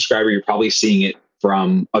not a subscriber, you're probably seeing it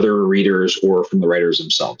from other readers or from the writers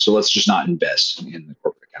themselves. So let's just not invest in the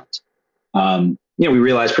corporate accounts. We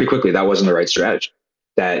realized pretty quickly that wasn't the right strategy,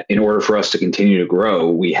 that in order for us to continue to grow,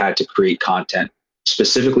 we had to create content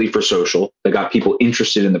specifically for social that got people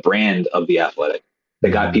interested in the brand of The Athletic,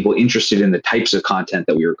 that got people interested in the types of content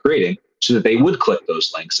that we were creating so that they would click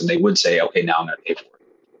those links and they would say, okay, now I'm going to pay for it.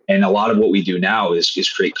 And a lot of what we do now is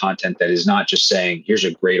create content that is not just saying, here's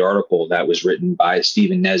a great article that was written by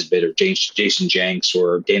Stephen Nesbitt or Jason Jenks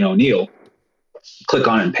or Dana O'Neill, click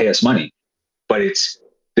on it and pay us money. But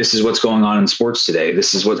this is what's going on in sports today.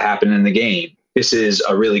 This is what's happened in the game. This is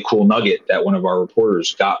a really cool nugget that one of our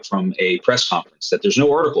reporters got from a press conference that there's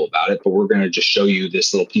no article about it, but we're going to just show you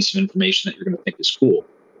this little piece of information that you're going to think is cool.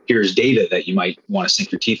 Here's data that you might want to sink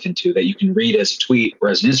your teeth into that you can read as a tweet or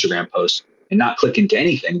as an Instagram post and not click into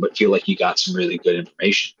anything, but feel like you got some really good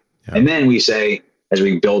information. Yeah. And then we say, as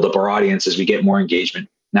we build up our audience, as we get more engagement,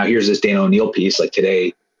 now here's this Dana O'Neill piece. Like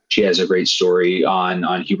today, she has a great story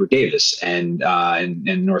on Hubert Davis and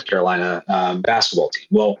North Carolina basketball team.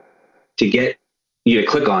 Well, to get you to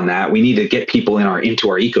click on that, we need to get people into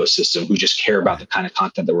our ecosystem who just care about the kind of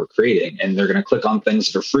content that we're creating. And they're going to click on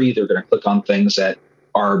things that are free. They're going to click on things that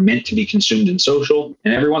are meant to be consumed in social.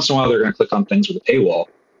 And every once in a while, they're going to click on things with a paywall.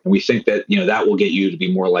 And we think that, that will get you to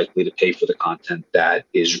be more likely to pay for the content that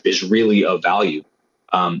is really of value.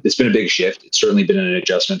 It's been a big shift. It's certainly been an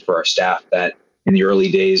adjustment for our staff that in the early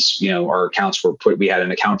days, our accounts we had an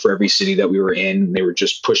account for every city that we were in. They were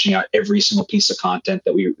just pushing out every single piece of content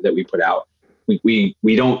that we put out. We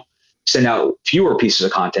don't send out fewer pieces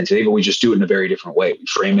of content today, but we just do it in a very different way. We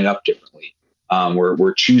frame it up differently.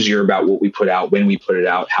 We're choosier about what we put out, when we put it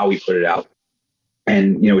out, how we put it out.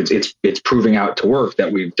 And, it's proving out to work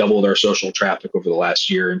that we've doubled our social traffic over the last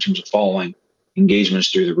year in terms of following, engagements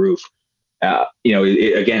through the roof.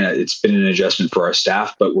 It's been an adjustment for our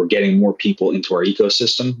staff, but we're getting more people into our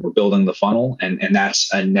ecosystem. We're building the funnel, and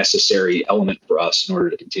that's a necessary element for us in order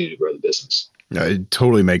to continue to grow the business. It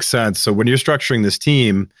totally makes sense. So when you're structuring this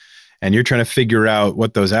team and you're trying to figure out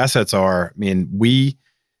what those assets are, I mean, we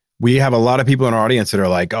We have a lot of people in our audience that are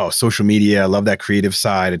like, oh, social media, I love that creative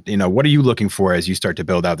side. What are you looking for as you start to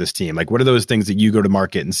build out this team? Like, what are those things that you go to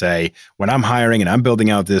market and say, when I'm hiring and I'm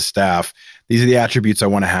building out this staff, these are the attributes I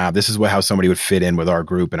want to have. This is how somebody would fit in with our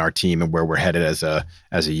group and our team and where we're headed as a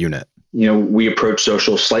unit. We approach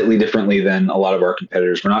social slightly differently than a lot of our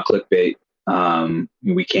competitors. We're not clickbait.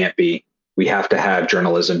 We can't be. We have to have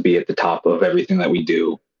journalism be at the top of everything that we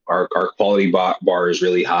do. Our quality bar is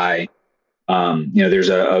really high. There's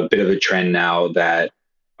a bit of a trend now that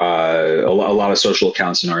a lot of social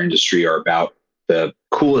accounts in our industry are about the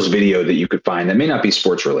coolest video that you could find that may not be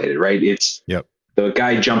sports related, right? It's the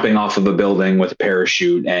guy jumping off of a building with a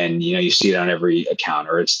parachute, and you see it on every account,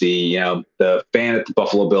 or it's the fan at the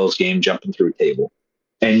Buffalo Bills game jumping through a table.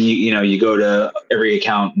 And you go to every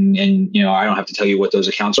account, and I don't have to tell you what those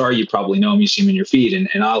accounts are. You probably know them. You see them in your feed,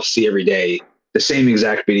 and I'll see every day the same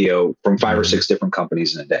exact video from 5 or 6 different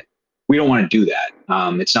companies in a day. We don't want to do that.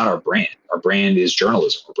 It's not our brand. Our brand is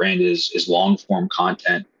journalism. Our brand is long form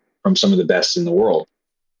content from some of the best in the world.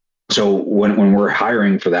 So when we're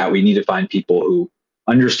hiring for that, we need to find people who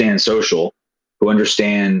understand social, who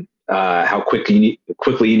understand how quickly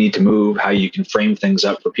you need to move, how you can frame things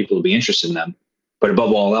up for people to be interested in them. But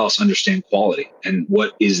above all else, understand quality and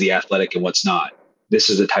what is the athletic and what's not. This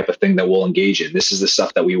is the type of thing that we'll engage in. This is the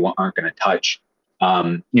stuff that we aren't going to touch.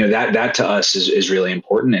 That to us is really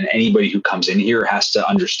important. And anybody who comes in here has to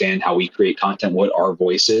understand how we create content, what our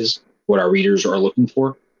voice is, what our readers are looking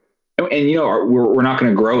for. And we're not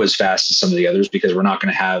going to grow as fast as some of the others because we're not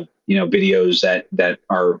going to have videos that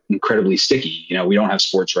are incredibly sticky. We don't have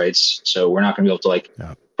sports rights, so we're not going to be able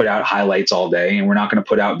to put out highlights all day, and we're not going to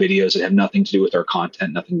put out videos that have nothing to do with our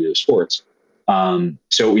content, nothing to do with sports.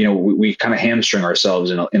 So we kind of hamstring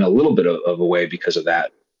ourselves in a little bit of a way because of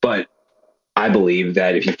that. But I believe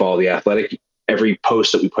that if you follow The Athletic, every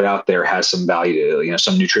post that we put out there has some value,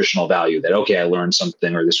 some nutritional value that, okay, I learned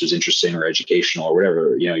something, or this was interesting or educational or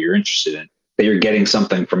whatever, you're interested in, that you're getting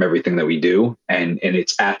something from everything that we do. And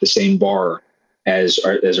it's at the same bar as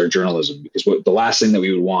our journalism, because the last thing that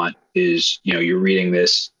we would want is, you're reading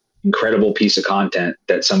this incredible piece of content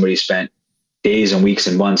that somebody spent days and weeks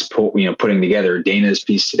and months, putting together. Dana's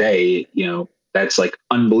piece today, that's like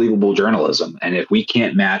unbelievable journalism. And if we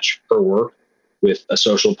can't match her work with a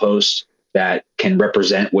social post that can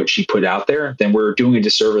represent what she put out there, then we're doing a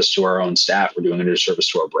disservice to our own staff. We're doing a disservice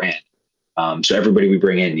to our brand. So everybody we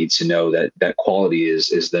bring in needs to know that quality is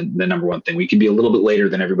the number one thing. We can be a little bit later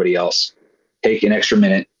than everybody else. Take an extra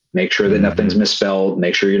minute, make sure that nothing's misspelled,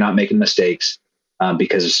 make sure you're not making mistakes,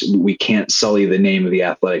 because we can't sully the name of The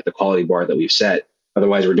Athletic, the quality bar that we've set.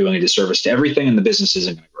 Otherwise, we're doing a disservice to everything, and the business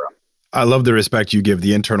isn't going to grow. I love the respect you give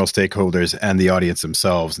the internal stakeholders and the audience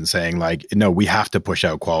themselves, and saying no, we have to push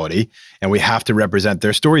out quality and we have to represent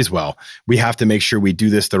their stories well. We have to make sure we do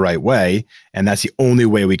this the right way. And that's the only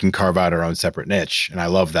way we can carve out our own separate niche. And I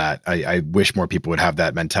love that. I wish more people would have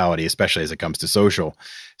that mentality, especially as it comes to social.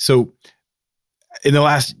 So in the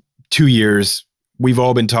last 2 years, we've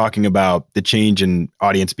all been talking about the change in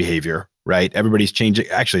audience behavior, right? Everybody's changing.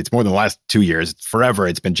 Actually, it's more than the last 2 years. It's forever.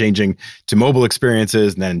 It's been changing to mobile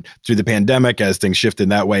experiences. And then through the pandemic, as things shifted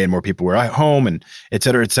that way and more people were at home, and et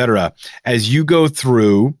cetera, et cetera. As you go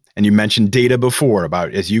through, and you mentioned data before,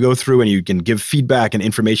 about as you go through and you can give feedback and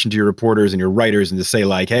information to your reporters and your writers and to say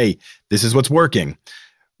hey, this is what's working.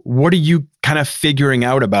 What are you kind of figuring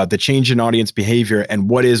out about the change in audience behavior and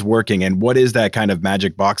what is working, and what is that kind of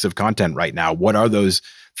magic box of content right now? What are those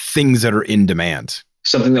things that are in demand?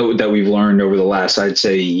 Something that we've learned over the last, I'd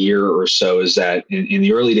say, year or so is that in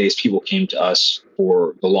the early days, people came to us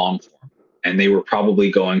for the long form, and they were probably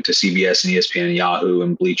going to CBS and ESPN and Yahoo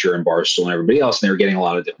and Bleacher and Barstool and everybody else, and they were getting a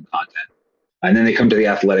lot of different content. And then they come to The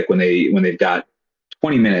Athletic when they've got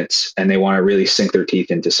 20 minutes and they want to really sink their teeth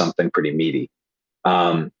into something pretty meaty.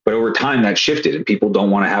 But over time that shifted, and people don't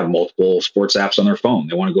want to have multiple sports apps on their phone.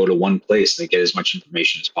 They want to go to one place and they get as much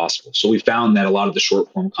information as possible. So we found that a lot of the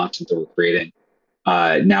short form content that we're creating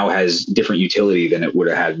now has different utility than it would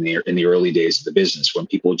have had in the early days of the business, when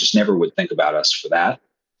people just never would think about us for that.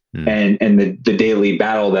 And the daily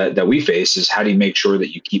battle that we face is, how do you make sure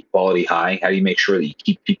that you keep quality high? How do you make sure that you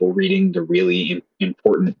keep people reading the really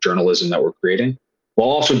important journalism that we're creating, while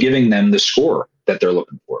also giving them the score that they're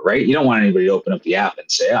looking for, right? You don't want anybody to open up the app and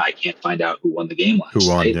say, I can't find out who won the game last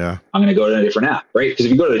night. Yeah. I'm going to go to a different app, right? Because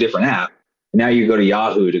if you go to a different app, and now you go to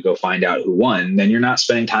Yahoo to go find out who won, then you're not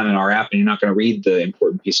spending time in our app, and you're not going to read the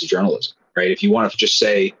important piece of journalism, right? If you want to just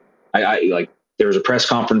say, there was a press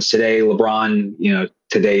conference today, LeBron,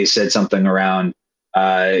 today said something around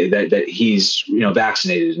that he's,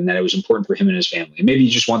 vaccinated, and that it was important for him and his family. And maybe you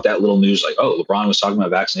just want that little news, LeBron was talking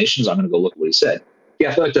about vaccinations. I'm going to go look at what he said. The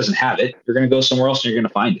Athletic doesn't have it, you're going to go somewhere else and you're going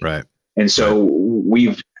to find it. Right. And so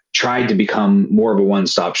we've tried to become more of a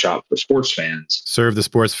one-stop shop for sports fans. Serve the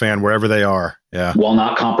sports fan wherever they are. Yeah. While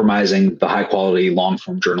not compromising the high quality,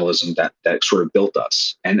 long-form journalism that sort of built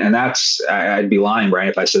us. And that's, I'd be lying, Brian,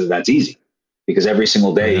 if I said that's easy, because every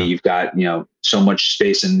single day you've got, so much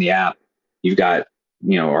space in the app. You've got,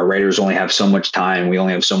 our writers only have so much time. We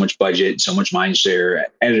only have so much budget, so much mind share.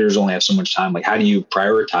 Editors only have so much time. Like, how do you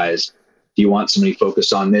prioritize? Do you want somebody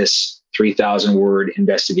focused on this 3,000 word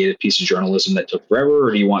investigative piece of journalism that took forever,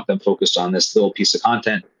 or do you want them focused on this little piece of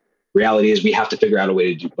content? Reality is we have to figure out a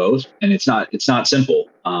way to do both, and it's not simple,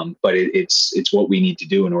 but it's what we need to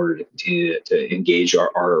do in order to continue to engage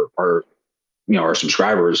our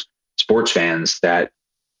subscribers, sports fans, that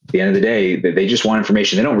at the end of the day, they just want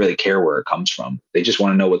information. They don't really care where it comes from. They just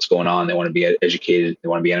want to know what's going on. They want to be educated. They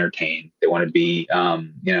want to be entertained. They want to be, they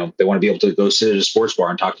want to be able to go sit at a sports bar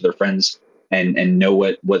and talk to their friends and know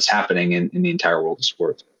what's happening in the entire world of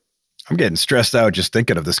sports. I'm getting stressed out just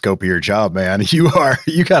thinking of the scope of your job, man. You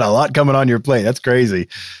got a lot coming on your plate. That's crazy.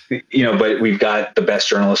 But we've got the best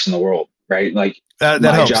journalists in the world, right? Like that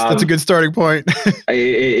helps. Job, that's a good starting point.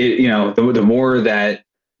 The more that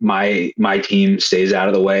my team stays out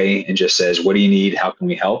of the way and just says, what do you need? How can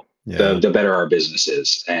we help? Yeah. The better our business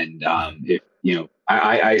is. And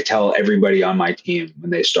I tell everybody on my team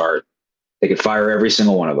when they start, they could fire every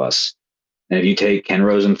single one of us. And if you take Ken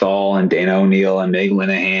Rosenthal and Dana O'Neill and Meg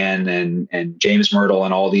Linehan and James Myrtle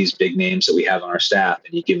and all these big names that we have on our staff,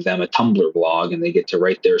 and you give them a Tumblr blog and they get to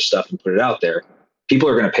write their stuff and put it out there, people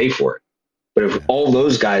are going to pay for it. But if all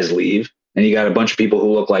those guys leave and you got a bunch of people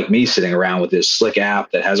who look like me sitting around with this slick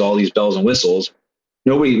app that has all these bells and whistles,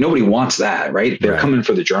 nobody wants that, right? They're coming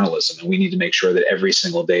for the journalism, and we need to make sure that every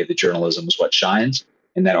single day the journalism is what shines,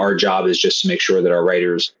 and that our job is just to make sure that our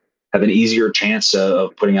writers have an easier chance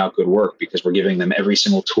of putting out good work because we're giving them every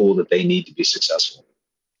single tool that they need to be successful.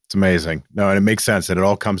 It's amazing. No, and it makes sense that it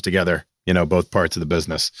all comes together, both parts of the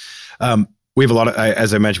business. We have a lot of,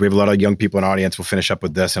 as I mentioned, we have a lot of young people in the audience. We'll finish up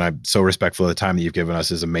with this, and I'm so respectful of the time that you've given us.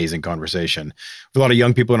 This amazing conversation. We have a lot of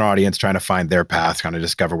young people in our audience trying to find their path, trying to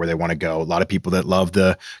discover where they want to go. A lot of people that love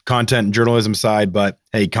the content and journalism side, but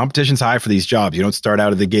hey, competition's high for these jobs. You don't start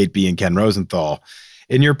out of the gate being Ken Rosenthal.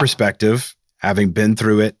 In your perspective, having been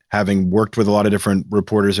through it, having worked with a lot of different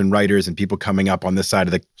reporters and writers and people coming up on this side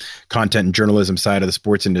of the content and journalism side of the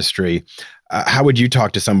sports industry, how would you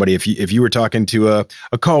talk to somebody if you were talking to a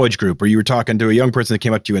college group, or you were talking to a young person that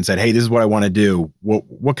came up to you and said, hey, this is what I want to do?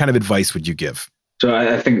 What kind of advice would you give? So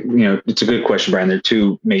I think, it's a good question, Brian. There are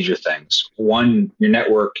two major things. One, your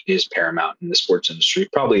network is paramount in the sports industry.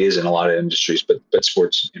 It probably is in a lot of industries, but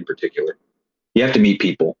sports in particular. You have to meet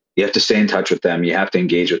people. You have to stay in touch with them. You have to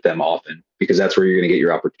engage with them often, because that's where you're going to get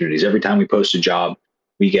your opportunities. Every time we post a job,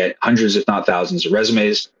 we get hundreds, if not thousands, of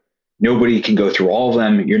resumes. Nobody can go through all of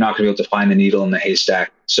them. You're not going to be able to find the needle in the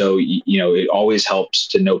haystack. So, it always helps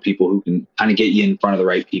to know people who can kind of get you in front of the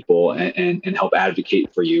right people and help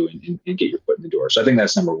advocate for you and get your foot in the door. So I think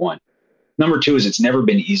that's number one. Number two is it's never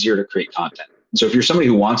been easier to create content. So if you're somebody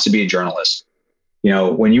who wants to be a journalist,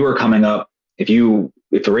 when you were coming up,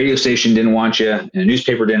 if a radio station didn't want you, and a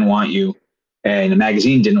newspaper didn't want you, and a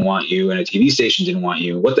magazine didn't want you, and a TV station didn't want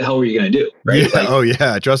you, what the hell were you going to do? Right?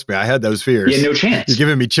 Yeah. Trust me. I had those fears. You had no chance. You're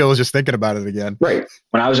giving me chills just thinking about it again. Right.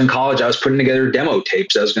 When I was in college, I was putting together demo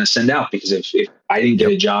tapes I was going to send out, because if I didn't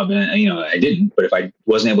get a job, and I didn't, but if I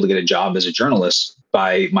wasn't able to get a job as a journalist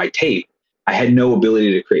by my tape, I had no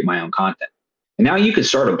ability to create my own content. And now you could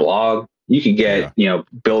start a blog. You can get,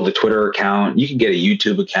 build a Twitter account. You can get a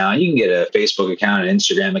YouTube account. You can get a Facebook account, an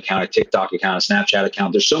Instagram account, a TikTok account, a Snapchat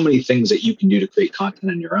account. There's so many things that you can do to create content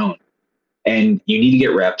on your own. And you need to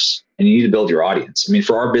get reps, and you need to build your audience. I mean,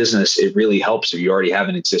 for our business, it really helps if you already have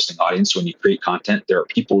an existing audience. When you create content, there are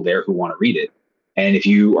people there who want to read it. And if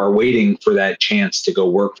you are waiting for that chance to go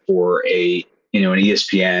work for an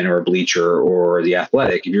ESPN or a Bleacher or The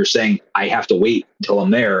Athletic, if you're saying, I have to wait until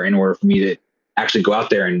I'm there in order for me to actually go out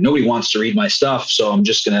there, and nobody wants to read my stuff, so I'm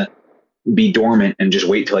just going to be dormant and just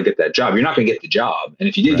wait till I get that job, you're not going to get the job. And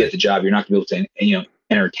if you did get the job, you're not going to be able to,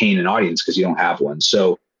 entertain an audience because you don't have one.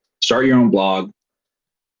 So start your own blog,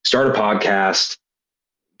 start a podcast,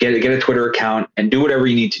 get a Twitter account, and do whatever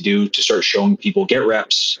you need to do to start showing people, get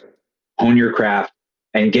reps, hone your craft,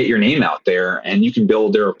 and get your name out there. And you can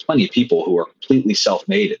build, there are plenty of people who are completely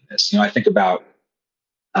self-made in this. I think about,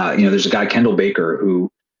 there's a guy, Kendall Baker, who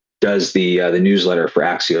does the newsletter for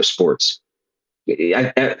Axios Sports.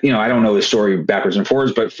 I don't know his story backwards and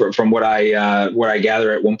forwards, but from what I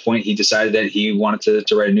gather, at one point he decided that he wanted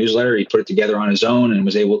to write a newsletter. He put it together on his own and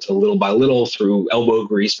was able to, little by little, through elbow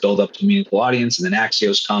grease, build up to a meaningful audience. And then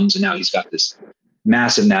Axios comes, and now he's got this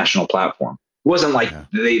massive national platform. It wasn't like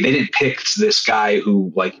they didn't pick this guy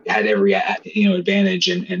who like had every advantage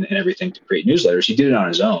and everything to create newsletters. He did it on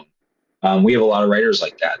his own. We have a lot of writers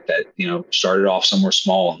like that started off somewhere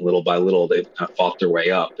small, and little by little they've kind of fought their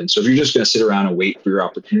way up. And so if you're just going to sit around and wait for your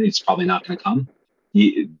opportunity, it's probably not going to come.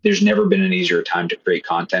 There's never been an easier time to create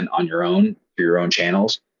content on your own for your own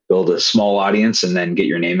channels, build a small audience, and then get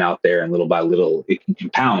your name out there. And little by little, it can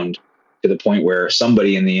compound to the point where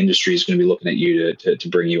somebody in the industry is going to be looking at you to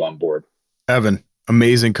bring you on board. Evan,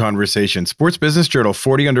 amazing conversation. Sports Business Journal,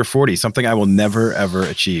 40 under 40, something I will never, ever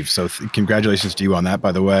achieve. So congratulations to you on that,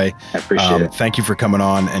 by the way. I appreciate it. Thank you for coming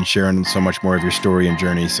on and sharing so much more of your story and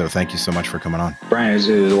journey. So thank you so much for coming on. Brian, it was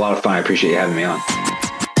a lot of fun. I appreciate you having me on.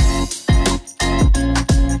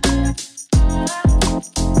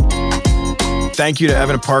 Thank you to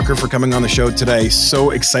Evan Parker for coming on the show today. So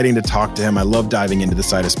exciting to talk to him. I love diving into the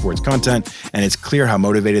side of sports content, and it's clear how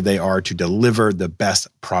motivated they are to deliver the best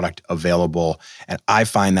product available. And I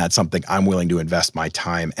find that something I'm willing to invest my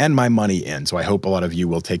time and my money in. So I hope a lot of you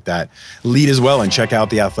will take that lead as well and check out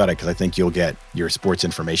The Athletic, because I think you'll get your sports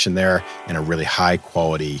information there in a really high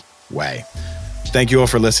quality way. Thank you all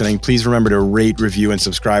for listening. Please remember to rate, review, and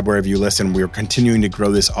subscribe wherever you listen. We're continuing to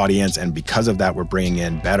grow this audience, and because of that, we're bringing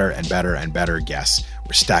in better and better and better guests.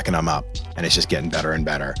 We're stacking them up, and it's just getting better and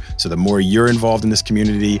better. So the more you're involved in this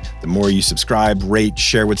community, the more you subscribe, rate,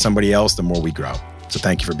 share with somebody else, the more we grow. So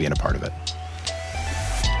thank you for being a part of it.